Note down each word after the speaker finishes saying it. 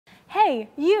Hey,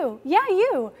 you, yeah,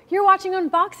 you. You're watching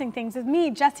Unboxing Things with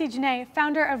me, Jessie Janae,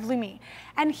 founder of Lumi.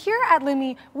 And here at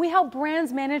Lumi, we help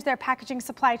brands manage their packaging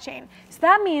supply chain. So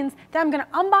that means that I'm gonna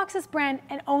unbox this brand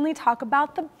and only talk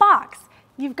about the box.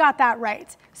 You've got that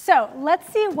right. So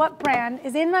let's see what brand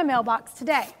is in my mailbox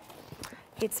today.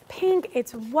 It's pink,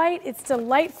 it's white, it's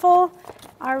delightful.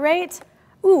 All right.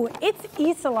 Ooh, it's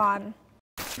Esalon.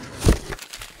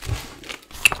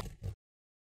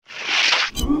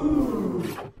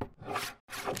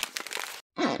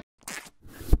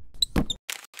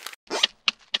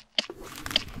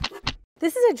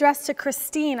 This is addressed to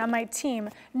Christine on my team.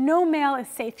 No mail is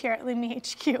safe here at Lumi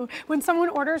HQ. When someone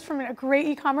orders from a great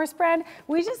e-commerce brand,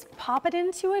 we just pop it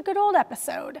into a good old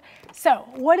episode. So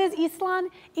what is Esalon?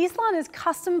 Esalon is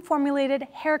custom formulated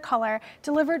hair color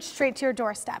delivered straight to your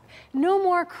doorstep. No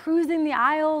more cruising the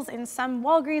aisles in some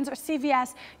Walgreens or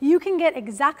CVS. You can get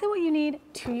exactly what you need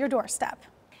to your doorstep.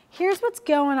 Here's what's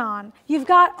going on. You've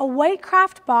got a white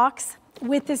craft box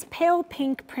with this pale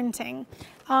pink printing.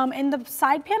 And the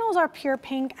side panels are pure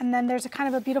pink, and then there's a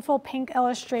kind of a beautiful pink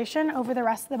illustration over the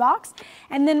rest of the box.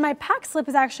 And then my pack slip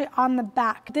is actually on the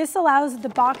back. This allows the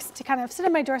box to kind of sit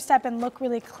on my doorstep and look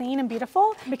really clean and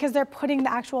beautiful because they're putting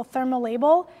the actual thermal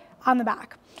label on the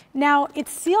back. Now,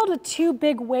 it's sealed with two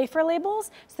big wafer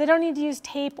labels, so they don't need to use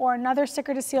tape or another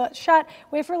sticker to seal it shut.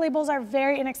 Wafer labels are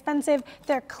very inexpensive.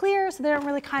 They're clear, so they don't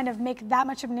really kind of make that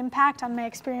much of an impact on my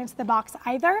experience with the box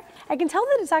either. I can tell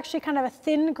that it's actually kind of a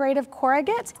thin grade of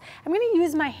corrugate. I'm gonna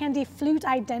use my handy flute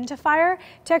identifier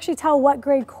to actually tell what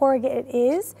grade corrugate it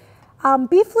is.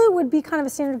 E-flute would be kind of a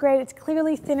standard grade. It's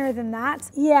clearly thinner than that.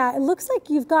 Yeah, it looks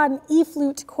like you've got an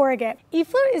E-flute corrugate.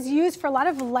 E-flute is used for a lot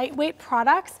of lightweight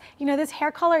products. You know, this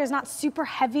hair color is not super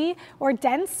heavy or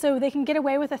dense, so they can get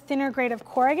away with a thinner grade of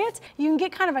corrugate. You can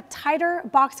get kind of a tighter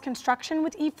box construction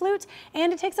with E-flute,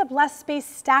 and it takes up less space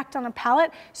stacked on a pallet,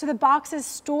 so the boxes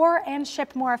store and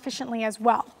ship more efficiently as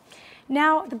well.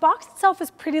 Now, the box itself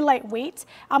is pretty lightweight.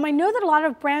 I know that a lot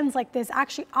of brands like this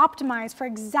actually optimize for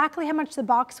exactly how much the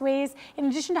box weighs in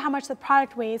addition to how much the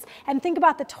product weighs, and think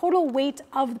about the total weight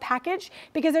of the package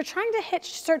because they're trying to hit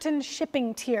certain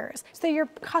shipping tiers so that your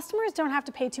customers don't have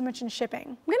to pay too much in shipping.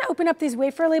 I'm gonna open up these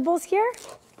wafer labels here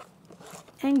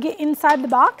and get inside the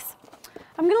box.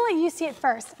 I'm gonna let you see it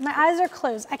first. My eyes are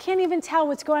closed. I can't even tell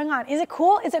what's going on. Is it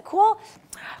cool? Is it cool?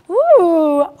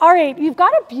 Ooh, all right, you've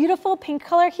got a beautiful pink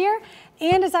color here,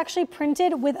 and it's actually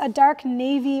printed with a dark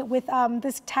navy with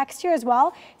this text here as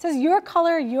well. It says, "Your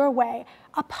color, your way."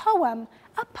 A poem,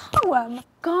 a poem.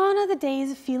 Gone are the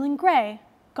days of feeling gray.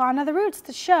 Gone are the roots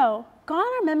that show. Gone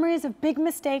are memories of big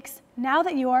mistakes now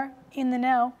that you're in the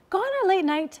know. Gone are late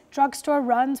night drugstore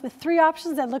runs with 3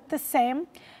 options that look the same.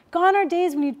 Gone are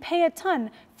days when you'd pay a ton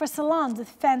for salons with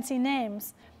fancy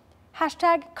names.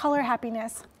 Hashtag color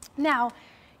happiness. Now,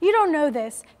 you don't know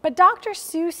this, but Dr.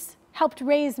 Seuss helped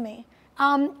raise me.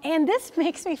 And this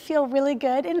makes me feel really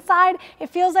good inside. It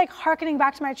feels like hearkening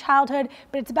back to my childhood,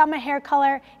 but it's about my hair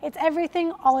color. It's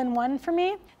everything all in one for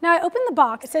me. Now I open the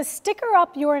box, it says sticker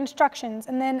up your instructions,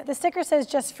 and then the sticker says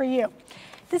just for you.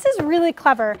 This is really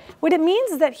clever. What it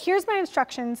means is that here's my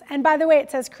instructions, and by the way,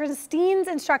 it says Christine's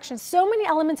instructions. So many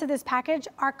elements of this package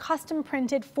are custom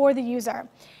printed for the user.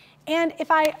 And if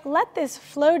I let this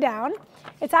flow down,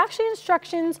 it's actually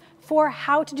instructions for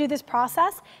how to do this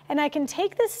process, and I can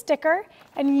take this sticker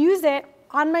and use it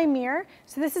on my mirror.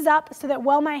 So this is up so that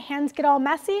while my hands get all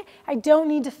messy, I don't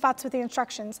need to futz with the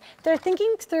instructions. They're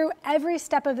thinking through every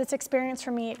step of this experience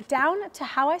for me, down to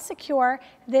how I secure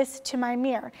this to my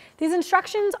mirror. These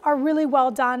instructions are really well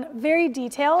done, very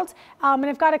detailed, and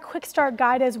I've got a quick start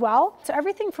guide as well. So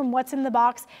everything from what's in the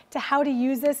box to how to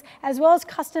use this, as well as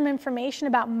custom information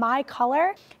about my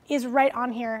color, is right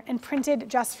on here and printed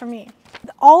just for me.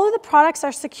 All of the products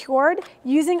are secured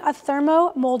using a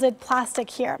thermo-molded plastic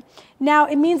here. Now,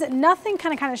 it means that nothing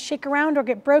can kind of shake around or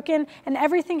get broken, and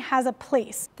everything has a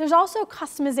place. There's also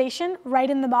customization right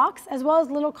in the box, as well as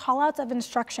little callouts of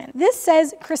instruction. This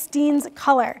says Christine's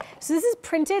color. So this is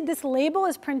printed, this label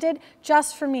is printed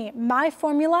just for me, my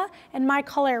formula and my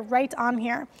color right on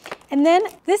here. And then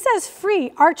this says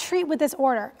free, our treat with this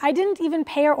order. I didn't even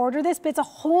pay or order this, but it's a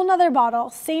whole nother bottle,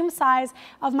 same size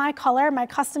of my color, my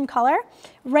custom color,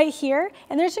 right here.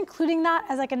 And they're just including that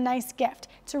as like a nice gift.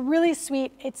 It's really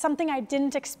sweet. It's something I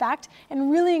didn't expect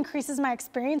and really increases my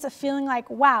experience of feeling like,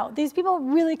 wow, these people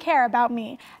really care about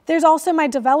me. There's also my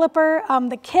developer,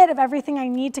 the kit of everything I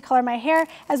need to color my hair,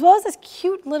 as well as this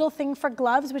cute little thing for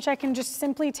gloves, which I can just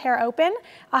simply tear open.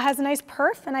 It has a nice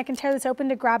perf, and I can tear this open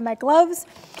to grab my gloves,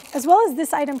 as well as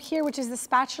this item here, which is the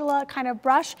spatula kind of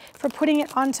brush for putting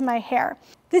it onto my hair.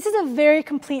 This is a very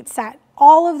complete set.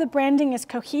 all of the branding is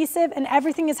cohesive and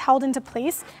everything is held into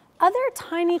place. Other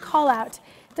tiny call out,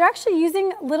 they're actually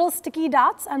using little sticky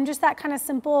dots, just that kind of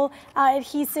simple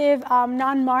adhesive,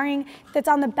 non-marring that's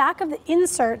on the back of the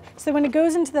insert, so when it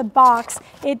goes into the box,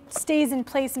 it stays in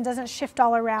place and doesn't shift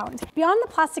all around. Beyond the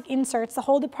plastic inserts that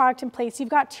hold the product in place, you've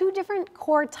got two different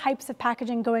core types of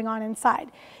packaging going on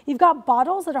inside. You've got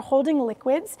bottles that are holding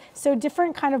liquids, so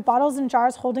different kind of bottles and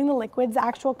jars holding the liquids, the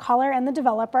actual color and the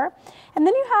developer. And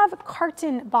then you have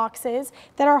carton boxes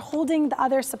that are holding the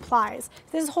other supplies.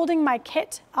 This is holding my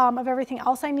kit of everything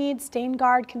else I need, stain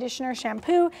guard, conditioner,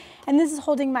 shampoo, and this is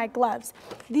holding my gloves.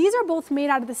 These are both made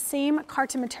out of the same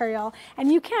carton material,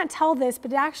 and you can't tell this,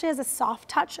 but it actually has a soft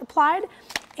touch applied.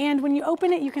 And when you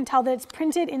open it, you can tell that it's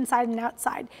printed inside and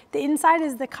outside. The inside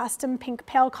is the custom pink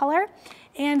pale color,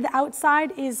 and the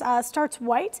outside is starts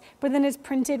white, but then is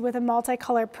printed with a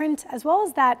multicolor print, as well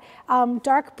as that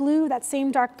dark blue, that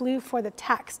same dark blue for the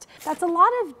text. That's a lot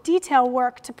of detail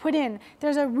work to put in.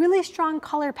 There's a really strong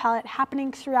color palette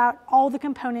happening throughout all the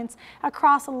components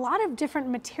across a lot of different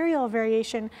material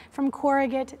variation, from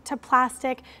corrugate to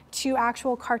plastic to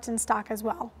actual carton stock as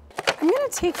well. I'm going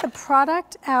to take the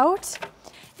product out,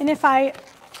 and if I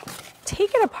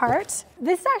take it apart,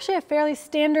 this is actually a fairly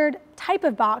standard type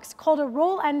of box called a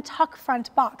roll and tuck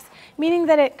front box, meaning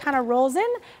that it kind of rolls in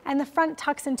and the front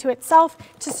tucks into itself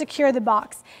to secure the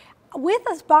box. With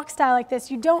a box style like this,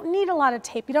 you don't need a lot of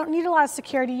tape, you don't need a lot of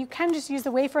security, you can just use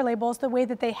the wafer labels the way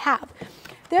that they have.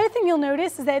 The other thing you'll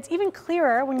notice is that it's even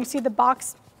clearer when you see the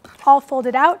box all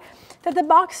folded out, that the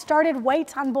box started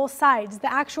white on both sides.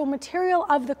 The actual material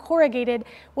of the corrugated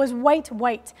was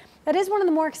white. That is one of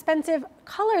the more expensive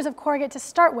colors of corrugate to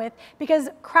start with, because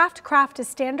craft is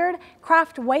standard,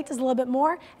 craft white is a little bit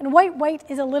more, and white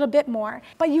is a little bit more.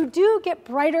 But you do get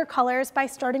brighter colors by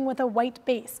starting with a white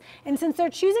base. And since they're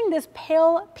choosing this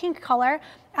pale pink color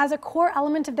as a core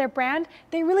element of their brand,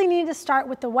 they really need to start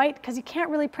with the white, because you can't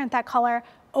really print that color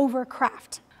over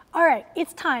craft. All right,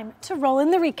 it's time to roll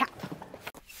in the recap.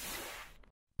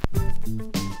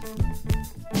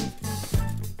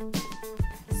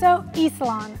 So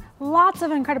Esalon, lots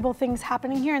of incredible things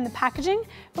happening here in the packaging,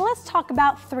 but let's talk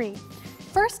about three.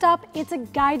 First up, it's a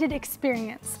guided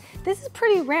experience. This is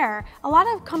pretty rare. A lot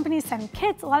of companies send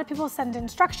kits, a lot of people send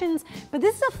instructions, but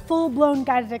this is a full-blown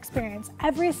guided experience.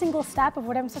 Every single step of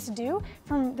what I'm supposed to do,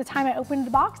 from the time I opened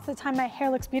the box to the time my hair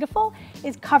looks beautiful,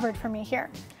 is covered for me here.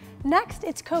 Next,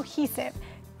 it's cohesive.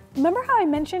 Remember how I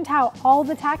mentioned how all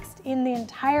the text in the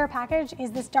entire package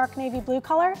is this dark navy blue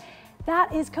color?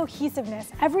 That is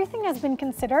cohesiveness. Everything has been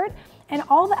considered, and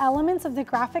all the elements of the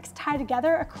graphics tie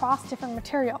together across different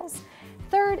materials.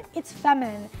 Third, it's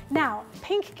feminine. Now,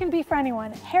 pink can be for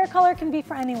anyone, hair color can be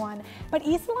for anyone, but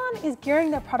Esalon is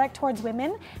gearing their product towards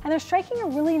women, and they're striking a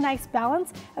really nice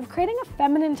balance of creating a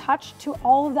feminine touch to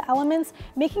all of the elements,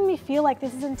 making me feel like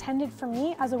this is intended for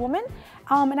me as a woman,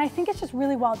 and I think it's just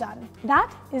really well done.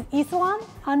 That is Esalon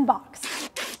Unboxed.